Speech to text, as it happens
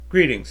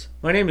Greetings.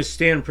 My name is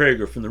Stan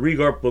Prager from the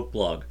Regarp Book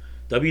Blog,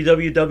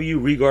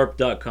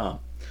 www.regarp.com.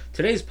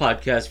 Today's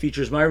podcast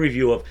features my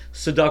review of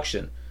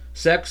Seduction,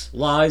 Sex,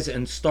 Lies,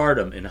 and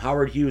Stardom in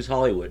Howard Hughes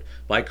Hollywood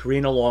by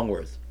Karina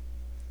Longworth.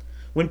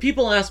 When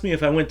people ask me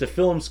if I went to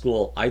film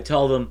school, I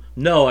tell them,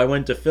 no, I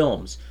went to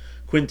films.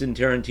 Quentin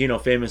Tarantino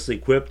famously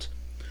quipped,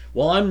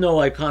 while I'm no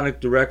iconic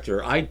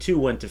director, I too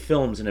went to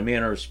films in a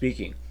manner of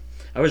speaking.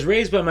 I was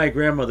raised by my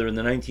grandmother in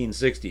the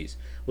 1960s,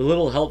 with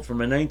little help from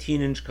a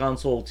 19-inch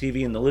console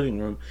TV in the living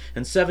room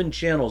and 7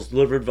 channels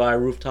delivered via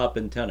rooftop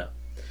antenna.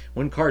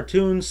 When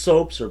cartoons,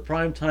 soaps, or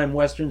primetime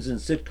westerns and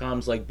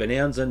sitcoms like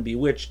Bonanza and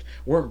Bewitched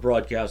weren't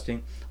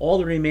broadcasting, all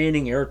the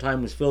remaining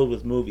airtime was filled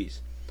with movies.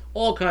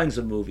 All kinds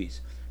of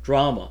movies.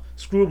 Drama,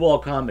 screwball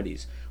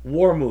comedies,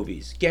 war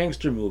movies,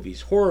 gangster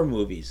movies, horror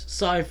movies,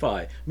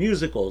 sci-fi,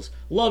 musicals,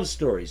 love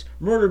stories,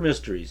 murder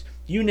mysteries.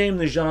 You name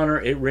the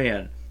genre, it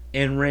ran,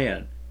 and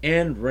ran,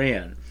 and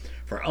ran,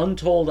 for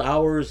untold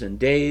hours and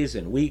days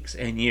and weeks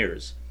and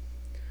years.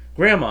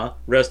 Grandma,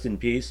 rest in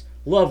peace,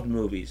 loved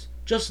movies,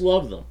 just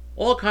loved them,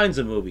 all kinds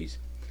of movies.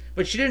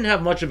 But she didn't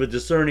have much of a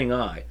discerning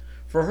eye.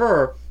 For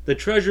her, The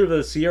Treasure of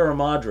the Sierra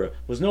Madre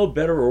was no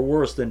better or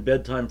worse than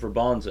Bedtime for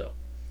Bonzo.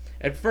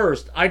 At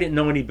first, I didn't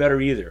know any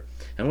better either,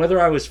 and whether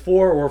I was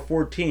 4 or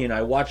 14,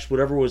 I watched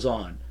whatever was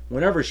on,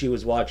 whenever she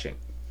was watching.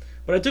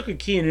 But I took a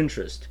keen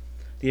interest.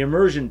 The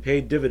immersion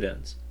paid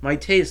dividends. My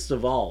tastes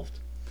evolved.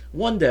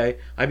 One day,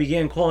 I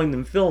began calling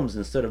them films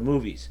instead of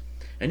movies,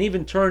 and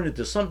even turned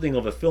into something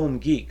of a film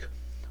geek,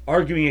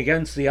 arguing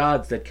against the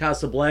odds that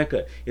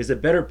Casablanca is a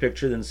better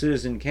picture than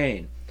Citizen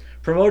Kane,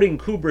 promoting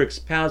Kubrick's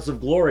Paths of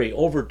Glory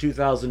over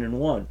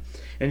 2001,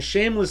 and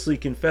shamelessly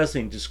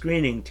confessing to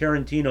screening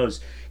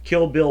Tarantino's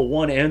Kill Bill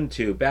 1 and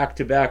 2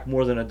 back-to-back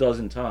more than a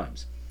dozen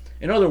times.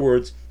 In other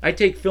words, I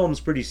take films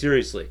pretty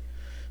seriously.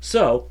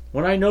 So,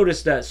 when I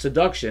noticed that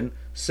Seduction,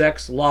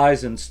 Sex,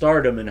 Lies, and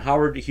Stardom in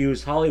Howard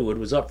Hughes Hollywood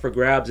was up for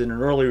grabs in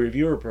an early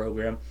reviewer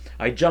program,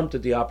 I jumped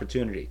at the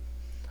opportunity.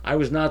 I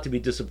was not to be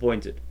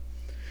disappointed.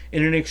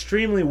 In an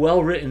extremely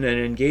well-written and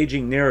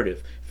engaging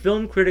narrative,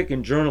 film critic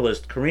and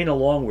journalist Karina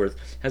Longworth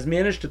has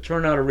managed to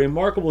turn out a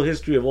remarkable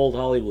history of old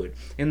Hollywood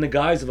in the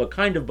guise of a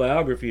kind of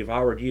biography of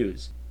Howard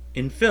Hughes.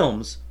 In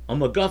films, a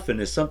MacGuffin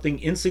is something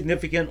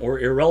insignificant or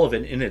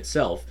irrelevant in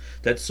itself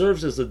that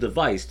serves as a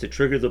device to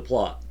trigger the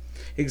plot.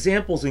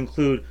 Examples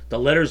include the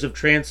letters of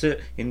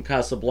transit in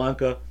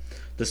Casablanca,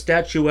 the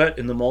statuette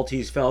in The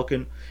Maltese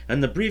Falcon,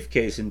 and the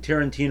briefcase in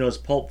Tarantino's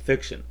Pulp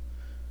Fiction.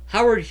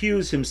 Howard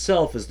Hughes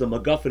himself is the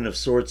MacGuffin of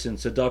sorts in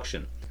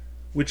Seduction,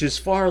 which is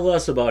far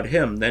less about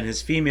him than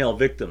his female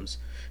victims,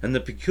 and the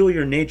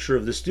peculiar nature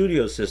of the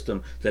studio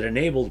system that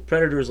enabled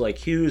predators like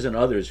Hughes and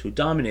others who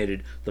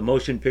dominated the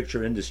motion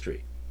picture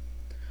industry.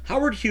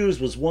 Howard Hughes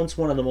was once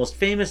one of the most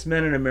famous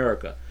men in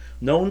America,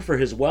 known for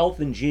his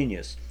wealth and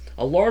genius,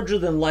 a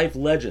larger-than-life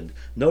legend,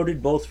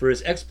 noted both for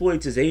his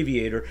exploits as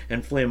aviator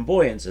and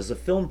flamboyance as a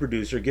film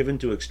producer given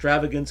to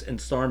extravagance and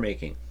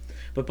star-making.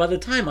 But by the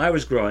time I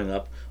was growing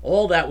up,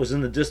 all that was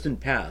in the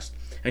distant past,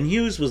 and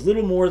Hughes was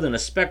little more than a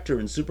specter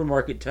in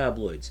supermarket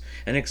tabloids,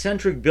 an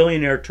eccentric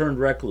billionaire turned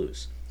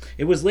recluse.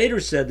 It was later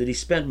said that he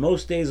spent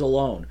most days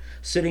alone,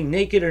 sitting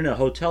naked in a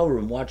hotel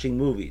room watching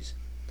movies.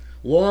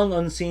 Long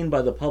unseen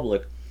by the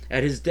public,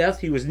 at his death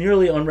he was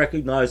nearly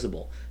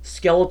unrecognizable,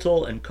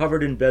 skeletal and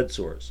covered in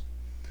bedsores.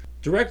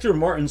 Director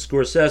Martin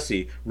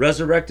Scorsese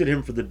resurrected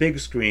him for the big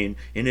screen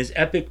in his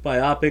epic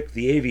biopic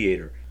The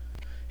Aviator,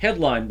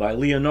 headlined by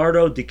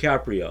Leonardo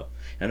DiCaprio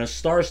and a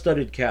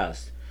star-studded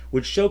cast,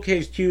 which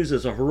showcased Hughes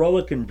as a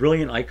heroic and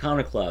brilliant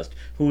iconoclast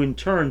who in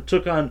turn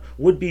took on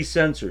would-be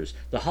censors,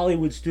 the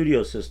Hollywood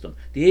studio system,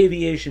 the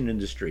aviation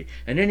industry,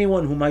 and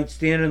anyone who might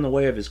stand in the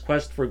way of his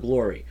quest for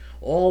glory,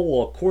 all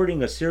while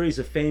courting a series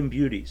of famed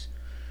beauties.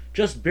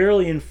 Just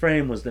barely in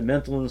frame was the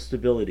mental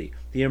instability,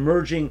 the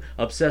emerging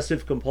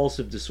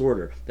obsessive-compulsive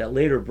disorder that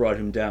later brought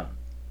him down.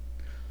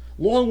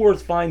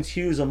 Longworth finds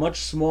Hughes a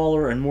much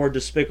smaller and more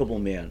despicable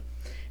man,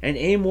 an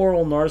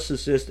amoral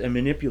narcissist and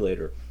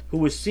manipulator who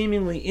was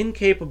seemingly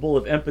incapable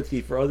of empathy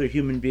for other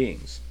human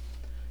beings.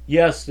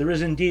 Yes, there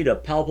is indeed a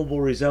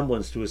palpable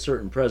resemblance to a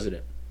certain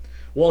president.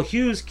 While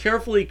Hughes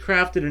carefully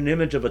crafted an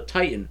image of a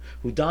titan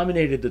who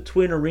dominated the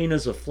twin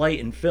arenas of flight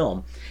and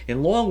film,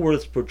 in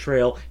Longworth's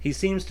portrayal he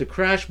seems to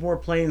crash more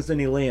planes than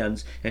he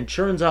lands and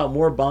churns out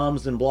more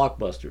bombs than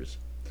blockbusters.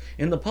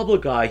 In the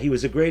public eye he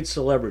was a great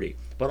celebrity,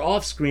 but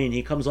off-screen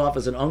he comes off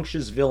as an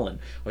unctuous villain,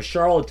 a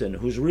charlatan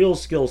whose real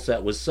skill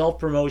set was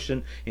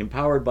self-promotion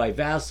empowered by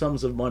vast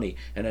sums of money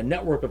and a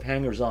network of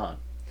hangers-on.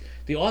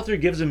 The author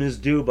gives him his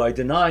due by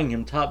denying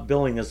him top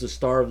billing as the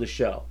star of the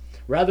show,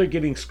 rather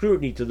giving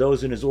scrutiny to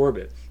those in his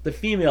orbit, the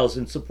females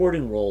in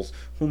supporting roles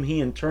whom he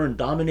in turn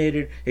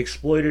dominated,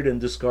 exploited,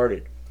 and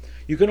discarded.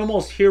 You can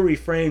almost hear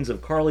refrains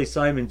of Carly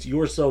Simon's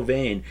 "You're So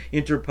Vain"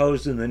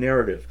 interposed in the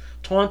narrative,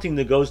 taunting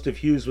the ghost of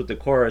Hughes with the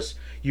chorus,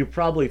 "You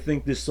probably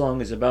think this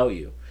song is about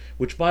you,"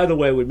 which by the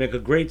way would make a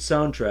great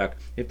soundtrack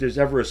if there's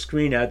ever a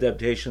screen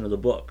adaptation of the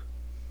book.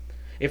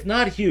 If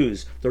not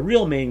Hughes, the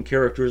real main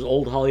character is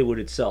old Hollywood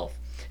itself,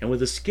 and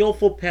with a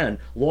skillful pen,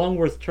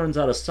 Longworth turns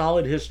out a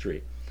solid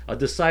history, a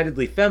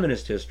decidedly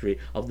feminist history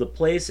of the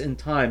place and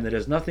time that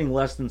has nothing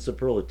less than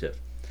superlative.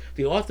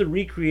 The author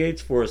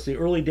recreates for us the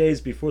early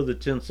days before the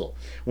tinsel,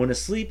 when a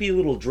sleepy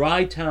little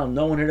dry town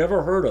no one had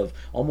ever heard of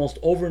almost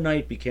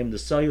overnight became the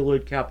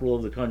celluloid capital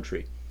of the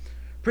country.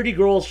 Pretty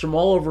girls from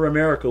all over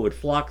America would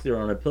flock there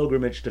on a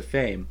pilgrimage to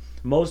fame,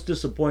 most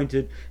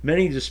disappointed,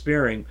 many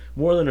despairing,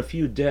 more than a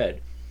few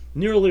dead.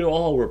 Nearly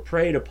all were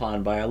preyed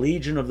upon by a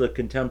legion of the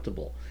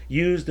contemptible,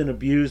 used and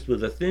abused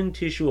with a thin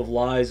tissue of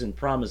lies and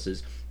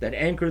promises that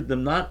anchored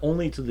them not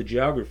only to the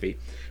geography,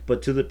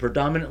 but to the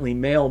predominantly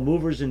male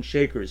movers and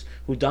shakers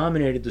who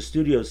dominated the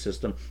studio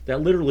system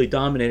that literally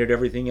dominated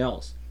everything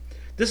else.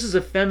 This is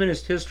a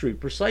feminist history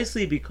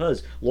precisely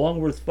because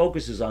Longworth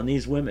focuses on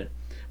these women,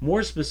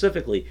 more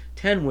specifically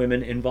 10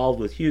 women involved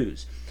with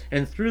Hughes,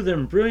 and through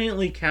them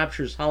brilliantly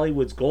captures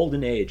Hollywood's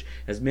golden age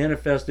as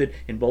manifested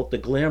in both the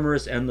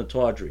glamorous and the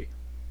tawdry.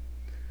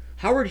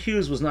 Howard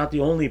Hughes was not the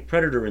only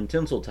predator in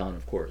Tinseltown,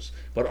 of course,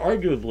 but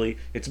arguably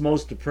its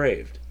most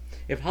depraved.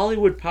 If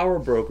Hollywood power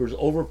brokers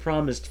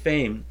overpromised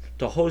fame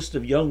to hosts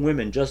of young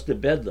women just to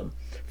bed them,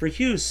 for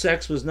Hughes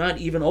sex was not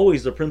even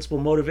always the principal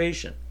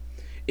motivation.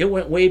 It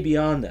went way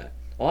beyond that,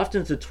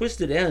 often to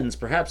twisted ends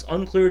perhaps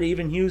unclear to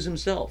even Hughes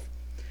himself.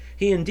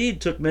 He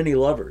indeed took many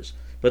lovers,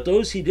 but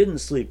those he didn't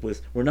sleep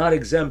with were not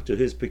exempt to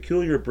his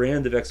peculiar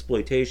brand of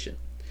exploitation.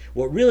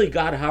 What really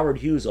got Howard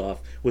Hughes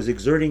off was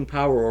exerting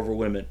power over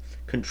women,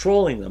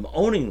 controlling them,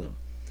 owning them.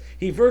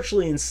 He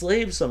virtually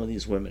enslaved some of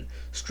these women,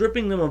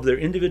 stripping them of their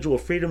individual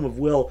freedom of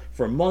will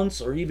for months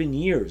or even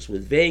years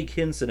with vague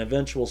hints and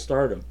eventual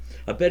stardom,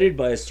 abetted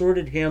by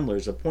assorted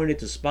handlers appointed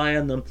to spy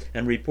on them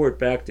and report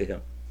back to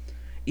him.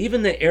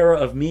 Even the era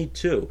of Me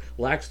Too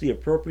lacks the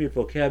appropriate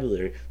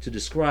vocabulary to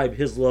describe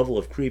his level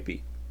of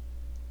creepy.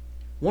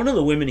 One of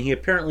the women he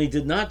apparently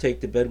did not take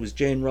to bed was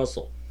Jane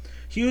Russell.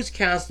 Hughes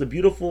cast the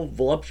beautiful,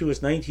 voluptuous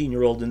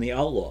 19-year-old in The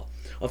Outlaw,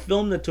 a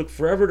film that took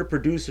forever to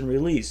produce and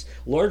release,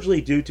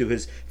 largely due to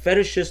his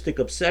fetishistic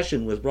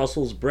obsession with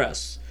Russell's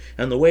breasts,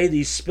 and the way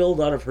these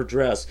spilled out of her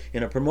dress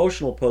in a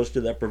promotional poster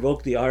that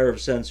provoked the ire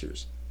of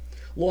censors.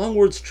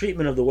 Longworth's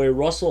treatment of the way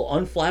Russell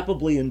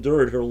unflappably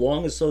endured her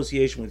long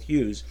association with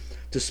Hughes,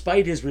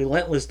 despite his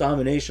relentless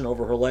domination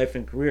over her life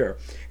and career,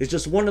 is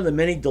just one of the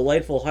many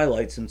delightful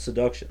highlights in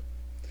Seduction.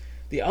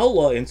 The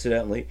Outlaw,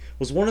 incidentally,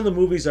 was one of the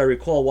movies I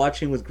recall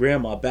watching with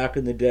Grandma back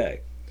in the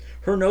day.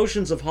 Her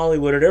notions of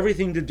Hollywood had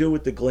everything to do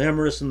with the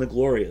glamorous and the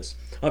glorious,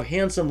 of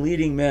handsome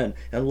leading men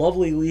and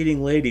lovely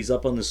leading ladies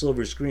up on the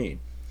silver screen.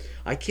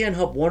 I can't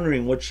help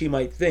wondering what she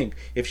might think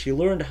if she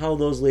learned how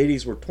those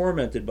ladies were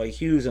tormented by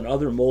Hughes and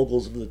other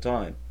moguls of the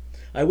time.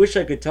 I wish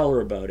I could tell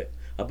her about it,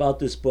 about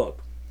this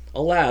book.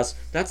 Alas,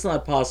 that's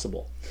not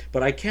possible,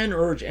 but I can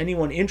urge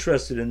anyone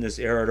interested in this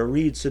era to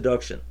read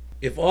Seduction.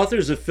 If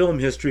authors of film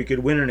history could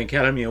win an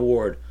Academy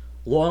Award,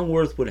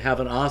 Longworth would have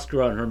an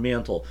Oscar on her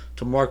mantle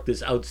to mark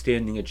this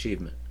outstanding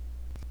achievement.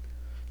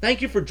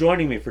 Thank you for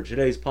joining me for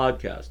today's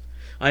podcast.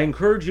 I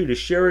encourage you to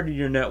share it in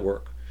your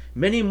network.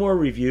 Many more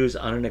reviews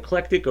on an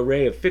eclectic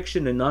array of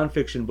fiction and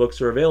nonfiction books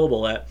are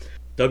available at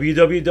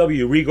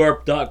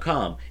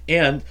www.regarp.com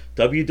and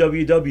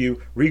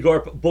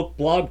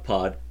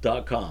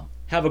www.regarpbookblogpod.com.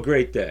 Have a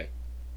great day.